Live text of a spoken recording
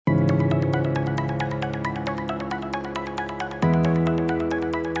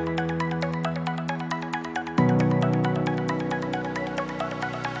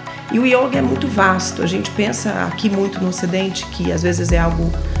E o yoga é muito vasto. A gente pensa aqui muito no Ocidente que às vezes é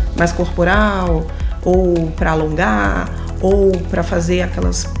algo mais corporal, ou para alongar, ou para fazer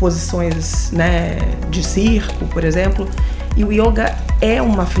aquelas posições, né, de circo, por exemplo. E o yoga é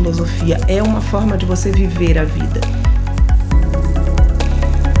uma filosofia, é uma forma de você viver a vida.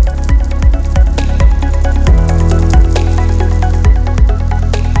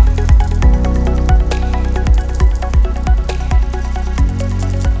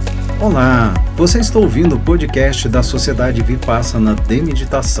 Olá, você está ouvindo o podcast da Sociedade Vipassana de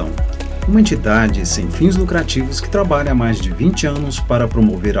Meditação, uma entidade sem fins lucrativos que trabalha há mais de 20 anos para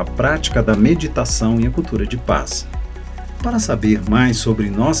promover a prática da meditação e a cultura de paz. Para saber mais sobre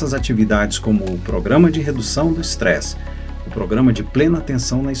nossas atividades como o Programa de Redução do Estresse, o Programa de Plena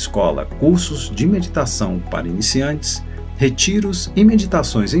Atenção na Escola, cursos de meditação para iniciantes, retiros e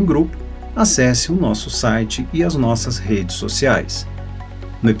meditações em grupo, acesse o nosso site e as nossas redes sociais.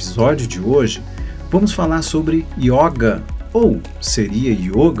 No episódio de hoje, vamos falar sobre yoga, ou seria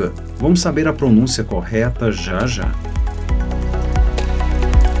yoga? Vamos saber a pronúncia correta já já.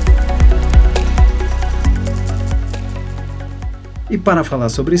 E para falar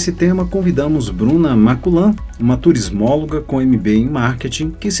sobre esse tema, convidamos Bruna Maculan, uma turismóloga com MBA em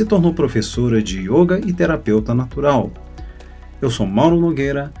Marketing, que se tornou professora de yoga e terapeuta natural. Eu sou Mauro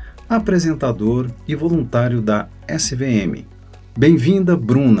Nogueira, apresentador e voluntário da SVM. Bem-vinda,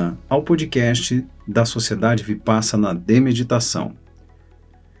 Bruna, ao podcast da Sociedade Vipassana de Meditação.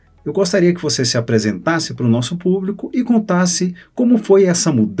 Eu gostaria que você se apresentasse para o nosso público e contasse como foi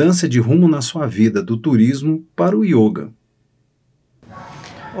essa mudança de rumo na sua vida do turismo para o yoga.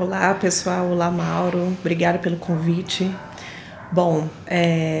 Olá, pessoal. Olá, Mauro. Obrigada pelo convite. Bom,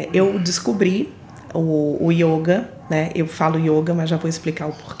 eu descobri o yoga, né? Eu falo yoga, mas já vou explicar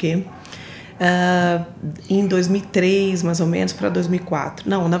o porquê. Em 2003, mais ou menos, para 2004.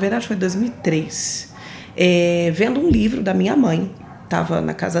 Não, na verdade foi 2003. Vendo um livro da minha mãe, estava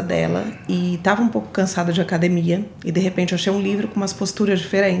na casa dela e estava um pouco cansada de academia e de repente eu achei um livro com umas posturas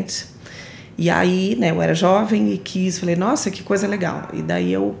diferentes. E aí, né, eu era jovem e falei, nossa, que coisa legal. E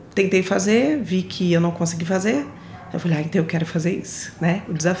daí eu tentei fazer, vi que eu não consegui fazer. Eu falei, então eu quero fazer isso, né,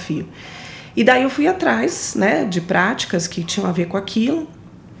 o desafio. E daí eu fui atrás, né, de práticas que tinham a ver com aquilo.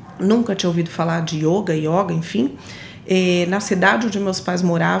 Nunca tinha ouvido falar de yoga, enfim. Na cidade onde meus pais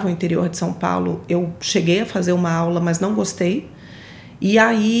moravam, no interior de São Paulo, eu cheguei a fazer uma aula, mas não gostei. E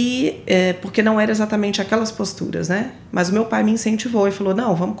aí, porque não era exatamente aquelas posturas, né? Mas o meu pai me incentivou e falou,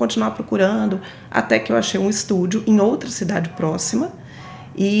 não, vamos continuar procurando, até que eu achei um estúdio em outra cidade próxima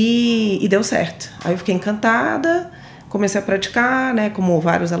e deu certo. Aí eu fiquei encantada, comecei a praticar, né, como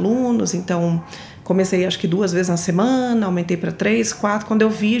vários alunos, então comecei acho que 2 vezes na semana, aumentei para 3, 4, quando eu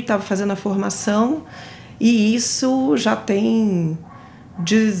vi, estava fazendo a formação e isso já tem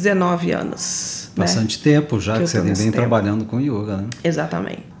 19 anos. Bastante tempo já que você vem trabalhando com yoga, né?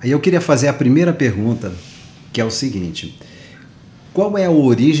 Exatamente. Aí eu queria fazer a primeira pergunta, que é o seguinte: qual é a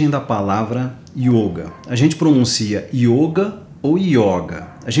origem da palavra yoga? A gente pronuncia yoga ou yoga?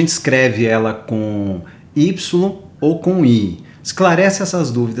 A gente escreve ela com Y ou com I? Esclarece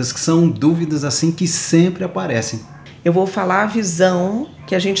essas dúvidas, que são dúvidas assim que sempre aparecem. Eu vou falar a visão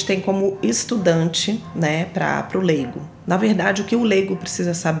que a gente tem como estudante, né, para o leigo. Na verdade, o que o leigo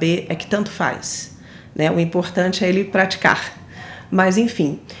precisa saber é que tanto faz, né? O importante é ele praticar. Mas,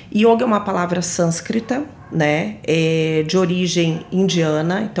 enfim, yoga é uma palavra sânscrita, né, de origem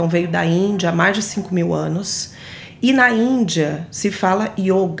indiana, então veio da Índia há mais de 5.000 anos. E na Índia se fala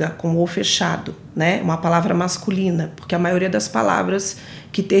yoga com o fechado, né? Uma palavra masculina, porque a maioria das palavras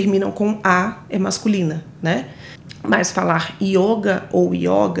que terminam com A é masculina, né? Mas falar yoga ou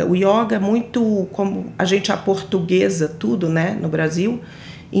yoga, o yoga é muito como a gente aportuguesa tudo, né, no Brasil.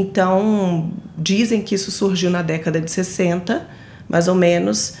 Então, dizem que isso surgiu na década de 60, mais ou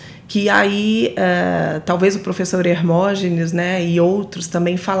menos, que aí talvez o professor Hermógenes, né, e outros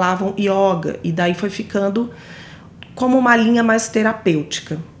também falavam yoga, e daí foi ficando como uma linha mais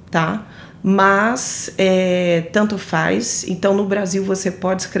terapêutica, tá? Mas tanto faz. Então, no Brasil você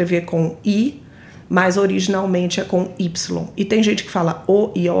pode escrever com I, mas originalmente é com Y. E tem gente que fala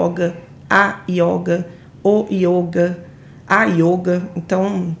o yoga, a yoga, o yoga, a yoga.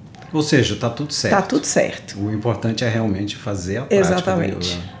 Então, ou seja, está tudo certo. Está tudo certo. O importante é realmente fazer a prática.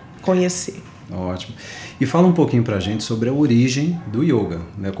 Exatamente. Conhecer. Ótimo. E fala um pouquinho pra gente sobre a origem do yoga,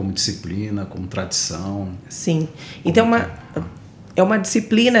 né, como disciplina, como tradição. Sim. Então, é uma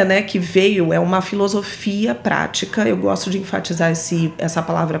disciplina, né, que veio, é uma filosofia prática. Eu gosto de enfatizar essa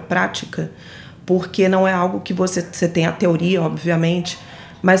palavra prática, porque não é algo que você tem a teoria, obviamente,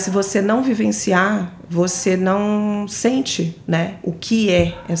 Mas se você não vivenciar, você não sente, né, o que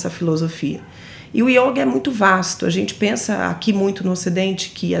é essa filosofia. E o yoga é muito vasto. A gente pensa aqui muito no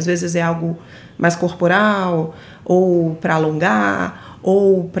Ocidente que às vezes é algo mais corporal, ou para alongar,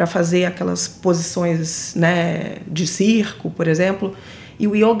 ou para fazer aquelas posições, né, de circo, por exemplo. E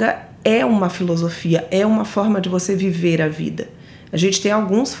o yoga é uma filosofia, é uma forma de você viver a vida. A gente tem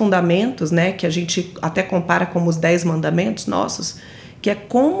alguns fundamentos, né, que a gente até compara como os 10 mandamentos nossos, que é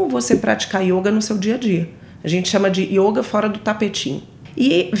como você praticar yoga no seu dia a dia. A gente chama de yoga fora do tapetinho.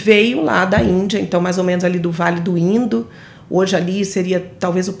 E veio lá da Índia, então mais ou menos ali do Vale do Indo, hoje ali seria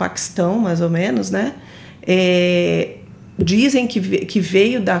talvez o Paquistão, mais ou menos, né? Dizem que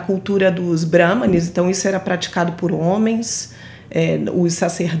veio da cultura dos brahmanes, então isso era praticado por homens, os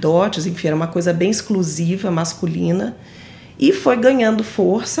sacerdotes, enfim, era uma coisa bem exclusiva, masculina, e foi ganhando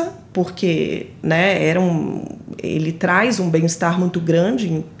força, porque, né, ele traz um bem-estar muito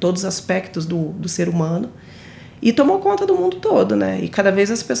grande em todos os aspectos do ser humano, e tomou conta do mundo todo, né? E cada vez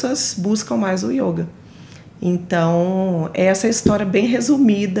as pessoas buscam mais o yoga. Então, essa é a história bem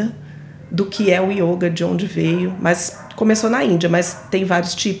resumida do que é o yoga, de onde veio. Mas começou na Índia, mas tem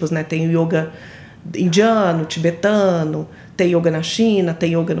vários tipos, né? Tem o yoga indiano, tibetano, tem yoga na China,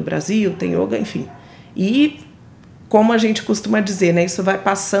 tem yoga no Brasil, tem yoga, enfim. E, como a gente costuma dizer, né? Isso vai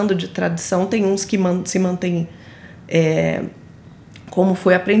passando de tradição. Tem uns que se mantêm como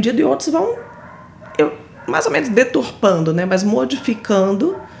foi aprendido e outros vão... mais ou menos deturpando, né? Mas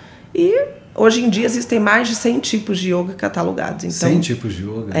modificando. E hoje em dia existem mais de 100 tipos de yoga catalogados. Então, 100 tipos de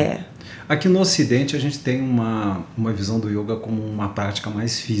yoga? Aqui no Ocidente a gente tem uma visão do yoga como uma prática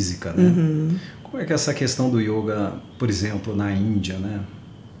mais física, né? Uhum. Como é que é essa questão do yoga, por exemplo, na Índia, né?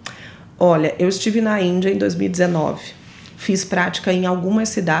 Olha, eu estive na Índia em 2019. Fiz prática em algumas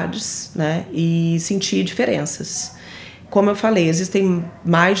cidades, né? E senti diferenças. Como eu falei, existem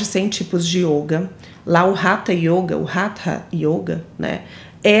mais de 100 tipos de yoga. Lá o Hatha Yoga, né,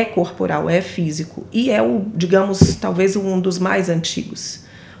 é corporal, é físico e é digamos, talvez um dos mais antigos.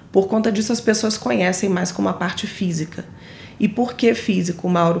 Por conta disso as pessoas conhecem mais como a parte física. E por que físico,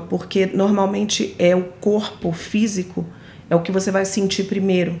 Mauro? Porque normalmente é o corpo físico, é o que você vai sentir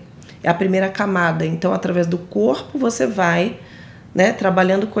primeiro, é a primeira camada. Então, através do corpo você vai, né,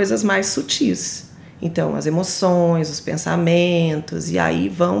 trabalhando coisas mais sutis. Então, as emoções, os pensamentos, e aí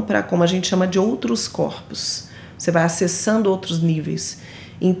vão para, como a gente chama, de outros corpos. Você vai acessando outros níveis.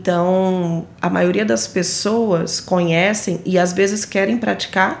 Então, a maioria das pessoas conhecem e às vezes querem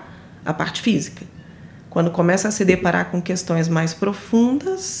praticar a parte física. Quando começa a se deparar com questões mais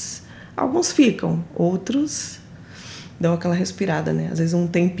profundas, alguns ficam, outros dão aquela respirada, né? Às vezes um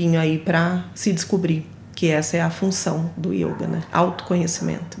tempinho aí para se descobrir. Que essa é a função do yoga, né?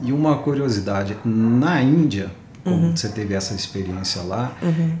 Autoconhecimento. E uma curiosidade, na Índia, como você teve essa experiência lá,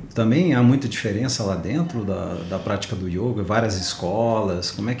 também há muita diferença lá dentro da prática do yoga? Várias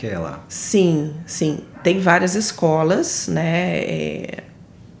escolas, como é que é lá? Sim. Tem várias escolas, né?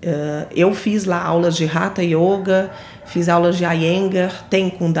 Eu fiz lá aulas de Hatha Yoga, fiz aulas de Iyengar,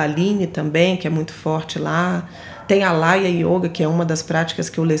 tem Kundalini também, que é muito forte lá, tem a Laya Yoga, que é uma das práticas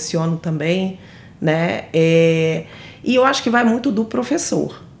que eu leciono também, né? E eu acho que vai muito do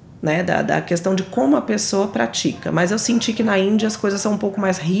professor, né? Da questão de como a pessoa pratica. Mas eu senti que na Índia as coisas são um pouco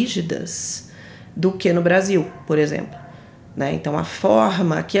mais rígidas do que no Brasil, por exemplo, né? Então a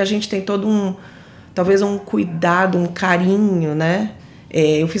forma, aqui a gente tem todo talvez um cuidado, um carinho, né?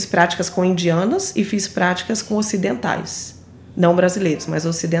 Eu fiz práticas com indianas e fiz práticas com ocidentais, não brasileiros, mas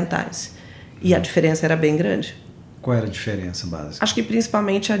ocidentais, e a diferença era bem grande. Qual era a diferença básica? Acho que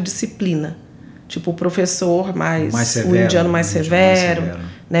principalmente a disciplina. Tipo, o professor mais severo, o indiano mais severo,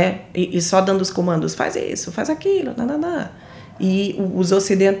 né? E só dando os comandos, faz isso, faz aquilo, nananá. E os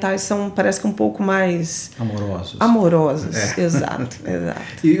ocidentais são, parece que um pouco mais... Amorosos, exato.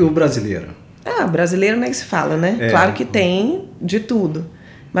 E o brasileiro? O brasileiro nem se fala, né? Claro que tem de tudo.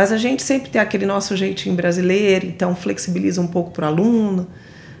 Mas a gente sempre tem aquele nosso jeitinho brasileiro, então flexibiliza um pouco para o aluno,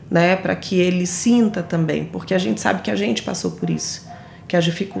 né? Para que ele sinta também, porque a gente sabe que a gente passou por isso. Que as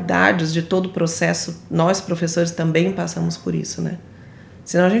dificuldades de todo o processo, nós professores também passamos por isso, né?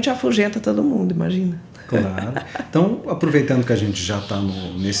 Senão a gente afugenta todo mundo, imagina. Claro. Então, aproveitando que a gente já está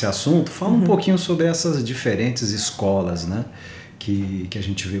nesse assunto, fala um pouquinho sobre essas diferentes escolas, né? Que a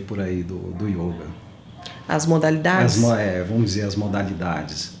gente vê por aí do yoga. As modalidades? Vamos dizer as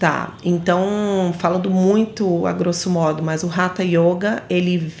modalidades. Tá, então, falando muito a grosso modo, mas o Hatha Yoga,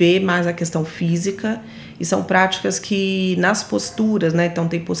 ele vê mais a questão física E são práticas que nas posturas, né? Então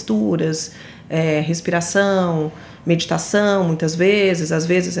tem posturas, respiração, meditação muitas vezes, às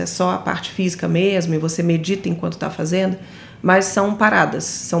vezes é só a parte física mesmo e você medita enquanto está fazendo, mas são paradas,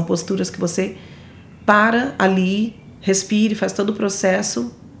 são posturas que você para ali, respire, faz todo o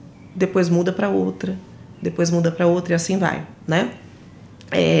processo, depois muda para outra, e assim vai, né?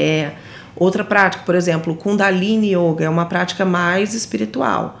 Outra prática, por exemplo, o Kundalini Yoga é uma prática mais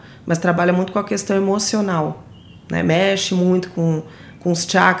espiritual, mas trabalha muito com a questão emocional, né? Mexe muito com os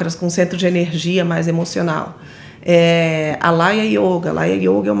chakras, com o centro de energia mais emocional. A Laya Yoga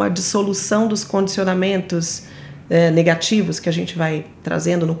é uma dissolução dos condicionamentos negativos que a gente vai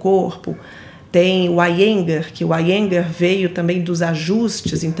trazendo no corpo. Tem o Iyengar, que o Iyengar veio também dos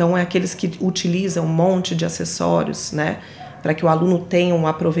ajustes, então é aqueles que utilizam um monte de acessórios, né, para que o aluno tenha um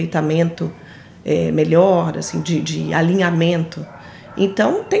aproveitamento melhor, assim, de alinhamento.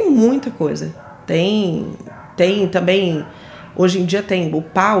 Então tem muita coisa. Tem também, hoje em dia tem o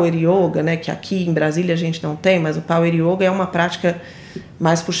Power Yoga, né, que aqui em Brasília a gente não tem, mas o Power Yoga é uma prática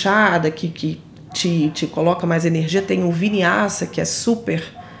mais puxada, que te coloca mais energia. Tem o Vinyasa, que é super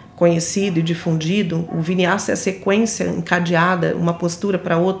conhecido e difundido. O Vinyasa é a sequência encadeada, uma postura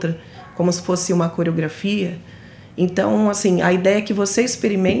para outra, como se fosse uma coreografia. Então, assim, a ideia é que você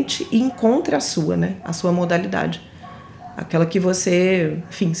experimente e encontre a sua, né, a sua modalidade. Aquela que você,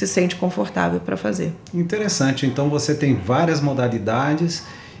 enfim, se sente confortável para fazer. Interessante. Então você tem várias modalidades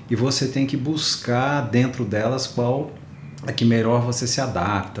e você tem que buscar dentro delas qual a que melhor você se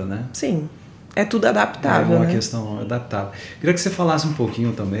adapta, né? Sim. É tudo adaptável, é uma né? questão adaptável. Queria que você falasse um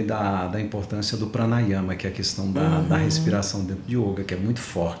pouquinho também da importância do pranayama, que é a questão da respiração dentro de yoga, que é muito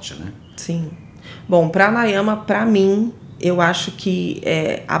forte, né? Sim. Bom, pranayama, para mim, eu acho que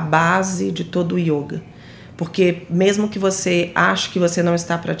é a base de todo o yoga. Porque mesmo que você ache que você não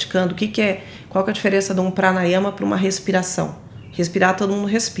está praticando, qual que é a diferença de um pranayama para uma respiração? Respirar, todo mundo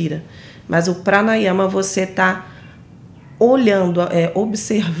respira. Mas o pranayama, você está olhando,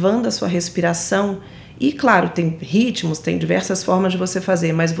 observando a sua respiração. E, claro, tem ritmos, tem diversas formas de você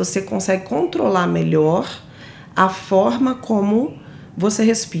fazer, mas você consegue controlar melhor a forma como você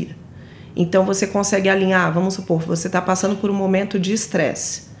respira. Então, você consegue alinhar, vamos supor, você está passando por um momento de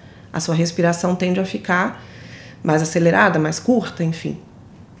estresse. A sua respiração tende a ficar mais acelerada, mais curta, enfim.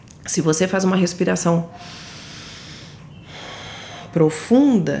 Se você faz uma respiração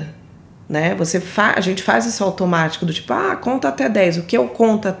profunda, né? A gente faz isso automático, do tipo, conta até 10. O que eu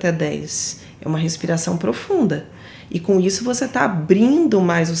conto até 10? É uma respiração profunda. E com isso você está abrindo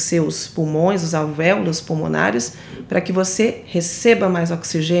mais os seus pulmões, os alvéolos pulmonares, para que você receba mais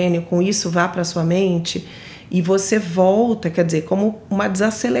oxigênio, com isso vá para a sua mente e você volta, quer dizer, como uma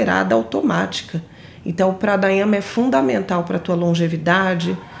desacelerada automática. Então o pranayama é fundamental para a tua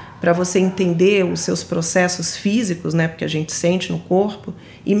longevidade, para você entender os seus processos físicos, né, porque a gente sente no corpo,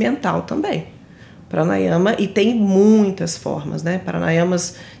 e mental também. Pranayama, e tem muitas formas, né?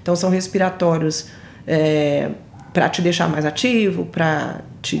 Pranayamas, então, são respiratórios para te deixar mais ativo, para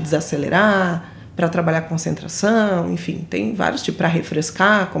te desacelerar, para trabalhar concentração, enfim, tem vários tipos, para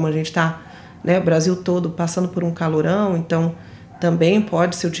refrescar, como a gente está, né, o Brasil todo passando por um calorão, então também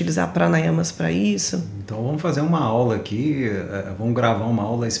pode se utilizar pranayamas para isso. Então vamos fazer uma aula aqui, vamos gravar uma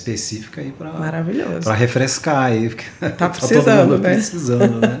aula específica aí para refrescar aí, porque tá precisando, todo mundo né?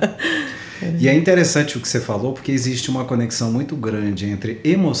 Precisando, né? E é interessante o que você falou, porque existe uma conexão muito grande entre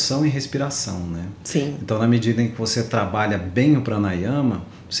emoção e respiração, né? Sim. Então, na medida em que você trabalha bem o pranayama,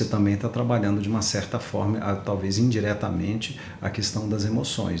 você também está trabalhando de uma certa forma, talvez indiretamente, a questão das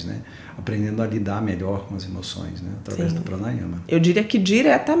emoções, né? Aprendendo a lidar melhor com as emoções, né? Através do pranayama. Eu diria que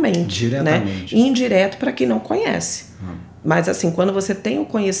diretamente. Né? Indireto para quem não conhece. Mas assim, quando você tem o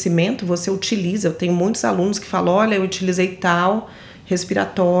conhecimento, você utiliza. Eu tenho muitos alunos que falam, olha, eu utilizei tal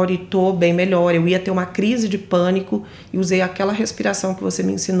respiratório e estou bem melhor. Eu ia ter uma crise de pânico e usei aquela respiração que você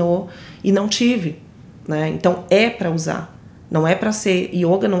me ensinou e não tive. Né? Então é para usar. Não é para ser,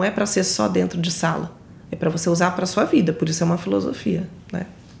 yoga não é para ser só dentro de sala. É para você usar para a sua vida, por isso é uma filosofia. Né?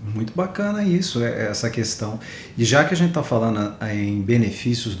 Muito bacana isso, essa questão. E já que a gente está falando em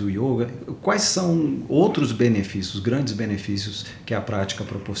benefícios do yoga, quais são outros benefícios, grandes benefícios que a prática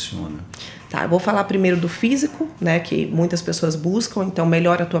proporciona? Tá, eu vou falar primeiro do físico, né, que muitas pessoas buscam, então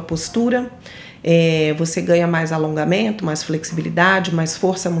melhora a tua postura, você ganha mais alongamento, mais flexibilidade, mais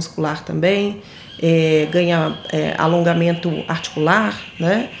força muscular também, ganha alongamento articular,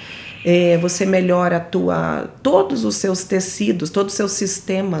 né? Você melhora todos os seus tecidos, todos os seus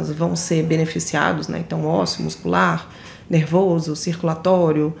sistemas vão ser beneficiados, né? Então ósseo, muscular, nervoso,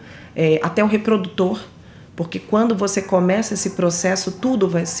 circulatório, até o reprodutor, porque quando você começa esse processo tudo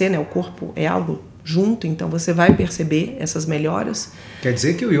vai ser, né? O corpo é algo junto, então você vai perceber essas melhoras. Quer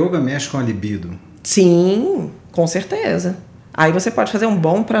dizer que o yoga mexe com a libido? Sim, com certeza. Aí você pode fazer um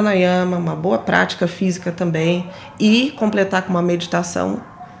bom pranayama, uma boa prática física também e completar com uma meditação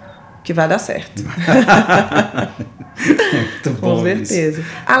que vai dar certo. Muito bom. Com certeza. Isso.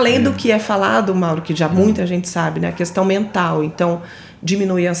 Além do que é falado, Mauro, que já muita gente sabe, né? A questão mental. Então,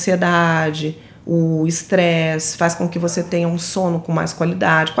 diminui a ansiedade, o estresse, faz com que você tenha um sono com mais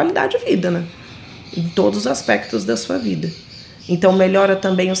qualidade de vida, né? Em todos os aspectos da sua vida. Então, melhora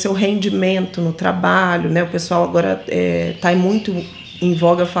também o seu rendimento no trabalho, né? O pessoal agora está muito em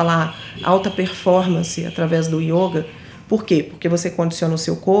voga falar alta performance através do yoga. Por quê? Porque você condiciona o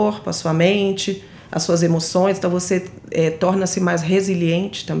seu corpo, a sua mente, as suas emoções, então você torna-se mais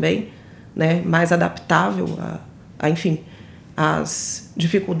resiliente também, né? Mais adaptável enfim, às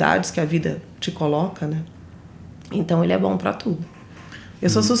dificuldades que a vida te coloca, né? Então, ele é bom para tudo. Eu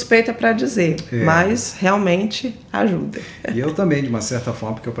sou suspeita para dizer, mas realmente ajuda. E eu também, de uma certa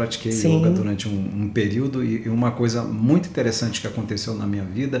forma, porque eu pratiquei yoga durante um período, e uma coisa muito interessante que aconteceu na minha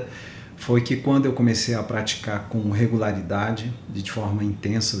vida foi que quando eu comecei a praticar com regularidade, de forma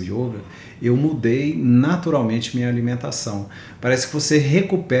intensa o yoga, eu mudei naturalmente minha alimentação. Parece que você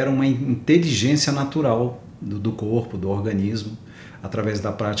recupera uma inteligência natural do corpo, do organismo, através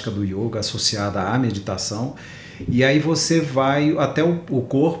da prática do yoga associada à meditação. E aí você vai, até o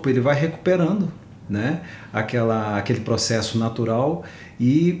corpo ele vai recuperando, né? Aquele processo natural,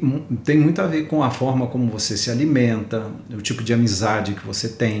 e tem muito a ver com a forma como você se alimenta, o tipo de amizade que você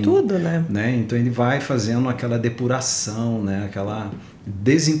tem. Tudo, né? Então ele vai fazendo aquela depuração, né? Aquela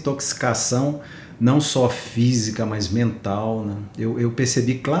desintoxicação, não só física, mas mental, né? Eu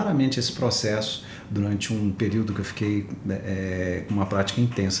percebi claramente esse processo durante um período que eu fiquei com uma prática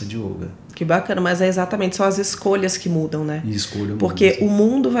intensa de yoga. Que bacana, mas exatamente, são as escolhas que mudam, né? E escolha porque o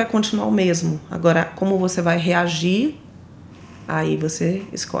mundo vai continuar o mesmo. Agora, como você vai reagir, aí você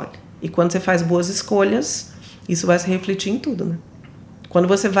escolhe. E quando você faz boas escolhas, isso vai se refletir em tudo, né? Quando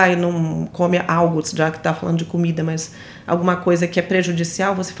você vai come algo, já que está falando de comida, mas alguma coisa que é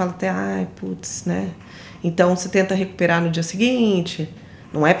prejudicial, você fala até, ai, putz, né? Então, você tenta recuperar no dia seguinte.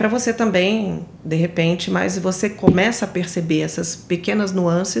 Não é para você também, de repente, mas você começa a perceber essas pequenas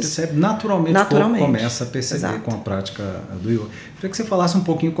nuances. Percebe naturalmente. O corpo começa a perceber. Exato. Com a prática do yoga. Queria que você falasse um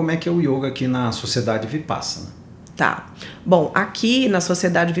pouquinho como é que é o yoga aqui na Sociedade Vipassana. Tá. Bom, aqui na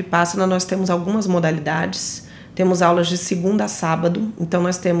Sociedade Vipassana nós temos algumas modalidades. Temos aulas de segunda a sábado. Então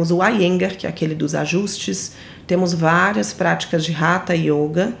nós temos o Iyengar, que é aquele dos ajustes. Temos várias práticas de Hatha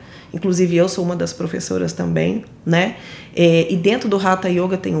Yoga. Inclusive eu sou uma das professoras também, né? E dentro do Hatha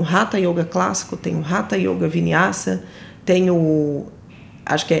Yoga tem o Hatha Yoga clássico, tem o Hatha Yoga Vinyasa, tem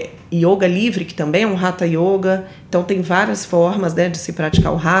acho que é Yoga Livre, que também é um Hatha Yoga. Então tem várias formas, né, de se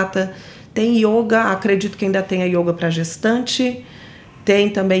praticar o Hatha. Tem yoga, acredito que ainda tem a yoga para gestante, tem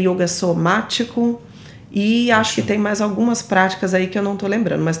também yoga somático, e acho que tem mais algumas práticas aí que eu não estou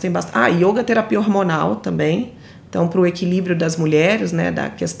lembrando, mas tem bastante. Yoga terapia hormonal também. Então, para o equilíbrio das mulheres, né, da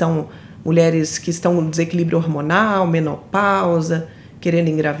questão, mulheres que estão no desequilíbrio hormonal, menopausa, querendo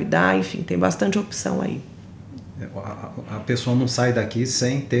engravidar, enfim, tem bastante opção aí. A pessoa não sai daqui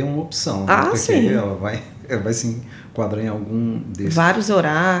sem ter uma opção, né? Porque sim. Ela vai se enquadrar em algum desses. Vários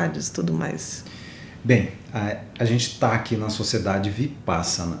horários, tudo mais. Bem, a gente está aqui na Sociedade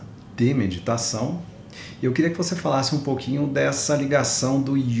Vipassana de meditação, e eu queria que você falasse um pouquinho dessa ligação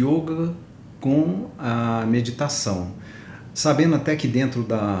do yoga com a meditação, sabendo até que dentro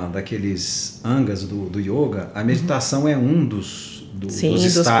daqueles angas do yoga, a meditação é um dos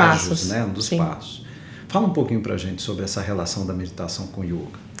estágios, passos, né? Um dos passos. Fala um pouquinho pra gente sobre essa relação da meditação com o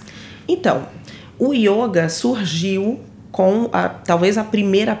yoga. Então, o yoga surgiu com talvez a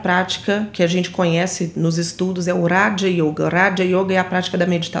primeira prática que a gente conhece nos estudos é o Raja Yoga. O Raja Yoga é a prática da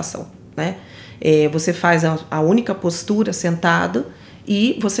meditação, né? Você faz a única postura sentado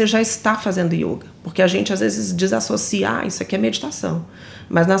e você já está fazendo yoga. Porque a gente às vezes desassocia, isso aqui é meditação.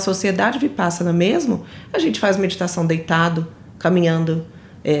 Mas na Sociedade Vipassana mesmo, a gente faz meditação deitado, caminhando,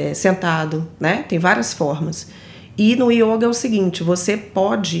 sentado, né? Tem várias formas. E no yoga é o seguinte, você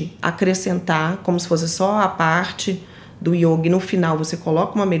pode acrescentar, como se fosse só a parte do yoga, e no final você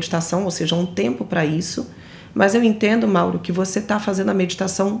coloca uma meditação, ou seja, um tempo para isso. Mas eu entendo, Mauro, que você está fazendo a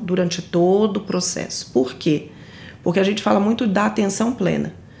meditação durante todo o processo. Por quê? Porque a gente fala muito da atenção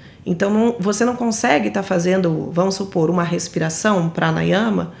plena. Então, você não consegue estar fazendo, vamos supor, uma respiração, um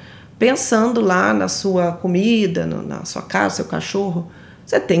pranayama, pensando lá na sua comida, na sua casa, seu cachorro.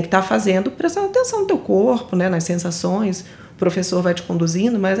 Você tem que estar fazendo, prestando atenção no teu corpo, né, nas sensações. O professor vai te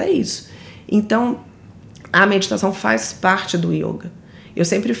conduzindo, mas é isso. Então, a meditação faz parte do yoga. Eu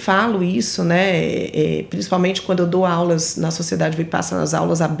sempre falo isso, né? Principalmente quando eu dou aulas na Sociedade Vipassana, nas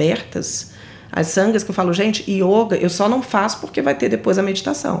aulas abertas, as sanghas, que eu falo, gente, yoga eu só não faço porque vai ter depois a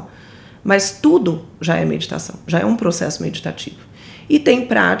meditação. Mas tudo já é meditação, já é um processo meditativo. E tem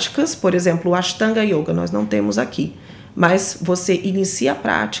práticas, por exemplo, o Ashtanga Yoga, nós não temos aqui, mas você inicia a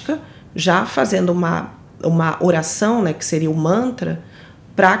prática já fazendo uma oração, né, que seria o mantra,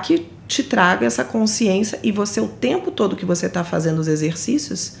 para que te traga essa consciência e você, o tempo todo que você está fazendo os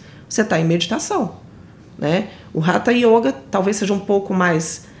exercícios, você está em meditação, né? O Hatha Yoga talvez seja um pouco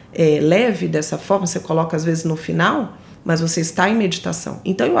mais leve dessa forma, você coloca às vezes no final, mas você está em meditação.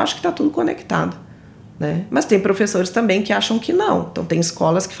 Então eu acho que está tudo conectado, né? Mas tem professores também que acham que não. Então tem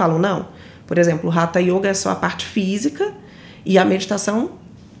escolas que falam não. Por exemplo, o Hatha Yoga é só a parte física e a meditação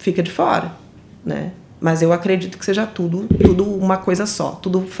fica de fora, né? Mas eu acredito que seja tudo uma coisa só.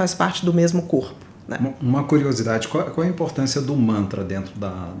 Tudo faz parte do mesmo corpo, né? Uma curiosidade, qual é a importância do mantra dentro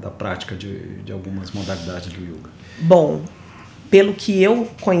da prática de algumas modalidades do yoga? Bom, pelo que eu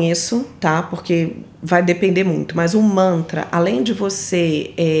conheço, tá? Porque vai depender muito, mas o mantra, além de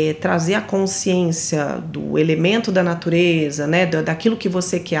você trazer a consciência do elemento da natureza, né? Daquilo que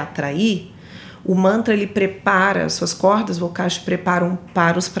você quer atrair, o mantra, ele prepara, suas cordas vocais te preparam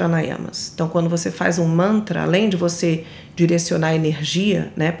para os pranayamas. Então, quando você faz um mantra, além de você direcionar a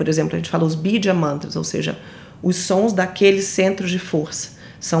energia, né? Por exemplo, a gente fala os bija mantras, ou seja, os sons daqueles centros de força,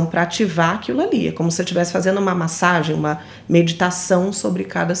 são para ativar aquilo ali. É como se você estivesse fazendo uma massagem, uma meditação sobre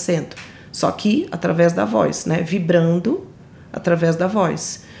cada centro. Só que através da voz, né? Vibrando através da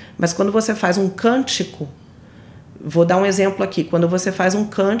voz. Mas quando você faz um cântico, vou dar um exemplo aqui. Quando você faz um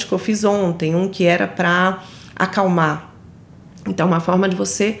cântico, eu fiz ontem um que era para acalmar. Então, uma forma de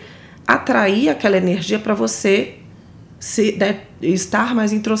você atrair aquela energia para você estar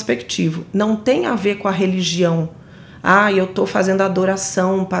mais introspectivo. Não tem a ver com a religião. Eu estou fazendo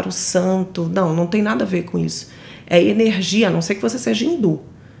adoração para o santo. Não tem nada a ver com isso. É energia, a não ser que você seja hindu.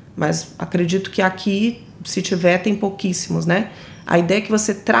 Mas acredito que aqui, se tiver, tem pouquíssimos, né? A ideia é que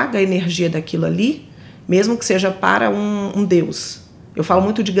você traga a energia daquilo ali, mesmo que seja para um Deus. Eu falo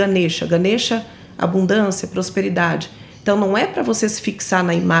muito de Ganesha. Ganesha, abundância, prosperidade. Então não é para você se fixar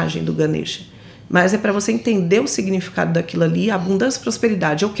na imagem do Ganesha, mas é para você entender o significado daquilo ali, abundância e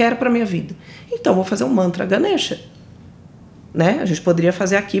prosperidade. Eu quero para a minha vida. Então vou fazer um mantra Ganesha, né? A gente poderia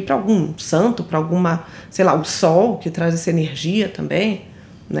fazer aqui para algum santo, para alguma, sei lá, o sol, que traz essa energia também,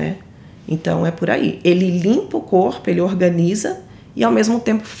 né? Então é por aí. Ele limpa o corpo, ele organiza e ao mesmo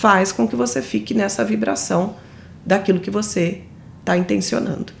tempo faz com que você fique nessa vibração daquilo que você está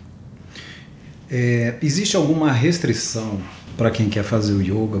intencionando. Existe alguma restrição para quem quer fazer o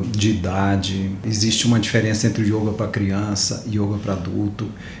yoga de idade? Existe uma diferença entre o yoga para criança e yoga para adulto,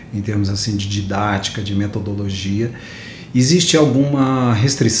 em termos assim de didática, de metodologia? Existe alguma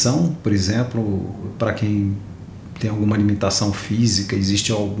restrição, por exemplo, para quem tem alguma limitação física?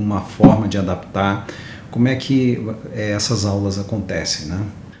 Existe alguma forma de adaptar? Como é que essas aulas acontecem, né?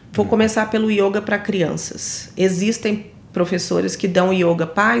 Vou começar pelo yoga para crianças. Existem professores que dão yoga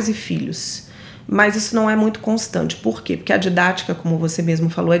pais e filhos, mas isso não é muito constante. Por quê? Porque a didática, como você mesmo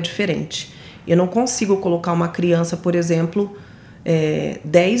falou, é diferente. Eu não consigo colocar uma criança, por exemplo,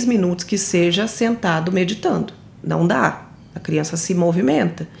 10 minutos que seja sentado meditando. Não dá. A criança se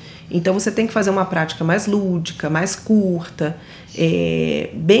movimenta. Então você tem que fazer uma prática mais lúdica, mais curta,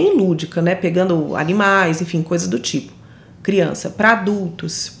 bem lúdica, né? Pegando animais, enfim, coisas do tipo. Criança. Para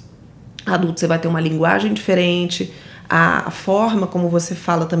adultos você vai ter uma linguagem diferente, a forma como você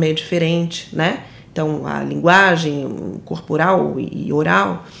fala também é diferente, né? Então a linguagem corporal e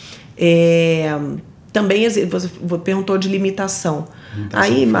oral. Também você perguntou de limitação.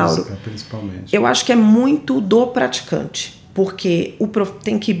 Aí, Mauro, principalmente. Eu acho que é muito do praticante, porque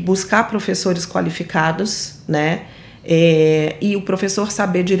tem que buscar professores qualificados, né? E o professor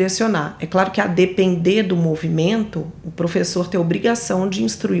saber direcionar. É claro que a depender do movimento, o professor tem a obrigação de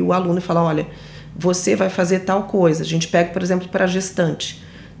instruir o aluno e falar, olha, você vai fazer tal coisa. A gente pega, por exemplo, para gestante.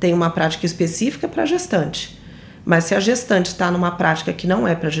 Tem uma prática específica para gestante. Mas se a gestante está numa prática que não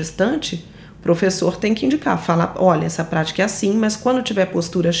é para gestante, o professor tem que indicar, falar, olha, essa prática é assim, mas quando tiver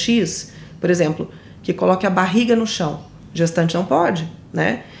postura X, por exemplo, que coloque a barriga no chão, gestante não pode,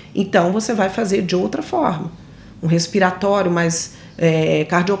 né? Então você vai fazer de outra forma. Um respiratório mais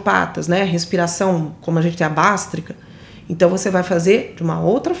cardiopatas, né? Respiração, como a gente tem a bástrica. Então você vai fazer de uma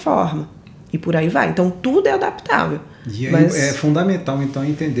outra forma. E por aí vai. Então tudo é adaptável. E aí é fundamental, então,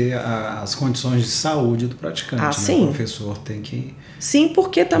 entender as condições de saúde do praticante. Né? Sim. O professor tem que... Sim,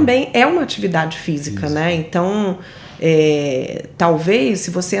 porque também é uma atividade física, né? Então, Talvez, se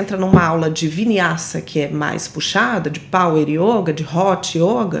você entra numa aula de vinyasa, que é mais puxada, de power yoga, de hot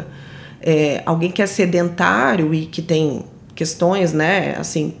yoga, alguém que é sedentário e que tem questões, né,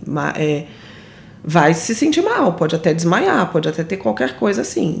 assim, vai se sentir mal, pode até desmaiar, pode até ter qualquer coisa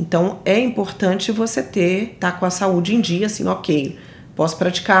assim. Então, é importante você tá com a saúde em dia, assim, ok, posso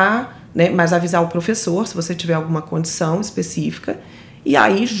praticar, né, mas avisar o professor se você tiver alguma condição específica, e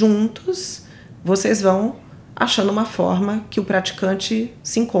aí, juntos, vocês vão achando uma forma que o praticante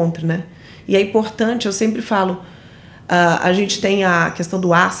se encontre, né? E é importante, eu sempre falo, a gente tem a questão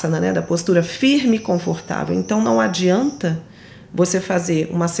do asana, né, da postura firme e confortável. Então não adianta você fazer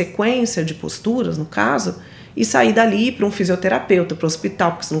uma sequência de posturas, no caso, e sair dali para um fisioterapeuta, para o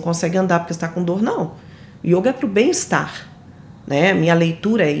hospital, porque você não consegue andar porque você está com dor. Não. Yoga é para o bem-estar, né? Minha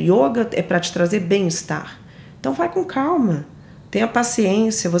leitura é yoga é para te trazer bem-estar. Então vai com calma, tenha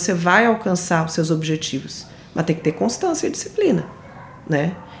paciência, você vai alcançar os seus objetivos. Mas tem que ter constância e disciplina,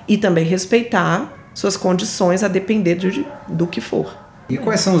 né? E também respeitar suas condições a depender do que for. E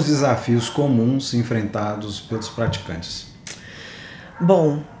quais são os desafios comuns enfrentados pelos praticantes?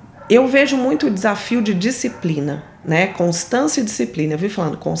 Bom, eu vejo muito o desafio de disciplina, né? Constância e disciplina. Eu vi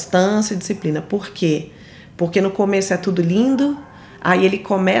falando constância e disciplina. Por quê? Porque no começo é tudo lindo, aí ele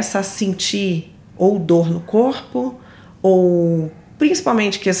começa a sentir ou dor no corpo, ou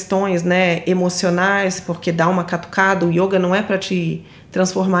principalmente questões, né, emocionais, porque dá uma catucada. O yoga não é para te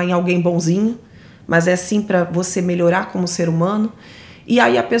transformar em alguém bonzinho, mas é sim para você melhorar como ser humano. E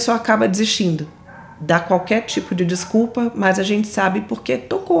aí a pessoa acaba desistindo, dá qualquer tipo de desculpa, mas a gente sabe porque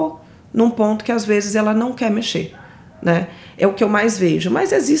tocou num ponto que às vezes ela não quer mexer, né? É o que eu mais vejo,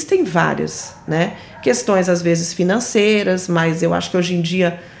 mas existem várias, né? Questões às vezes financeiras, mas eu acho que hoje em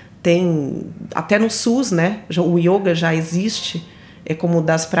dia tem, até no SUS, né? O yoga já existe, como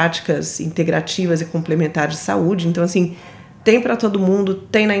das práticas integrativas e complementares de saúde. Então, assim, tem para todo mundo,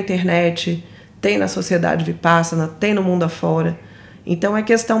 tem na internet, tem na sociedade Vipassana, tem no mundo afora. Então, é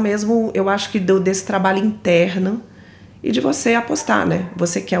questão mesmo, eu acho que desse trabalho interno e de você apostar, né?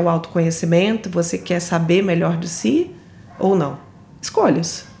 Você quer o autoconhecimento, você quer saber melhor de si ou não?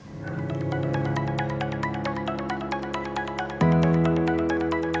 Escolhas.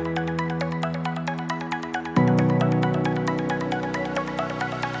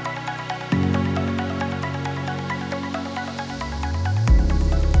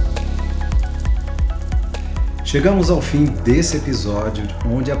 Chegamos ao fim desse episódio,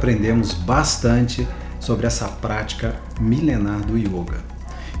 onde aprendemos bastante sobre essa prática milenar do yoga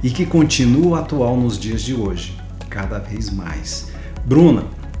e que continua atual nos dias de hoje, cada vez mais. Bruna,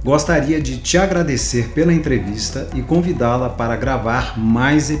 gostaria de te agradecer pela entrevista e convidá-la para gravar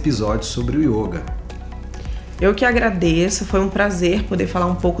mais episódios sobre o yoga. Eu que agradeço, foi um prazer poder falar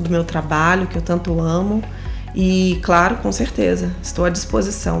um pouco do meu trabalho, que eu tanto amo. E, claro, com certeza, estou à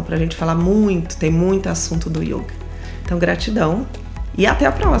disposição para a gente falar muito, tem muito assunto do yoga. Então, gratidão e até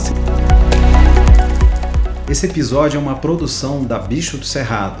a próxima! Esse episódio é uma produção da Bicho do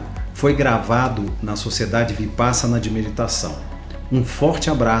Cerrado. Foi gravado na Sociedade Vipassana de Meditação. Um forte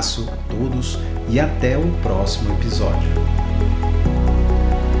abraço a todos e até o próximo episódio.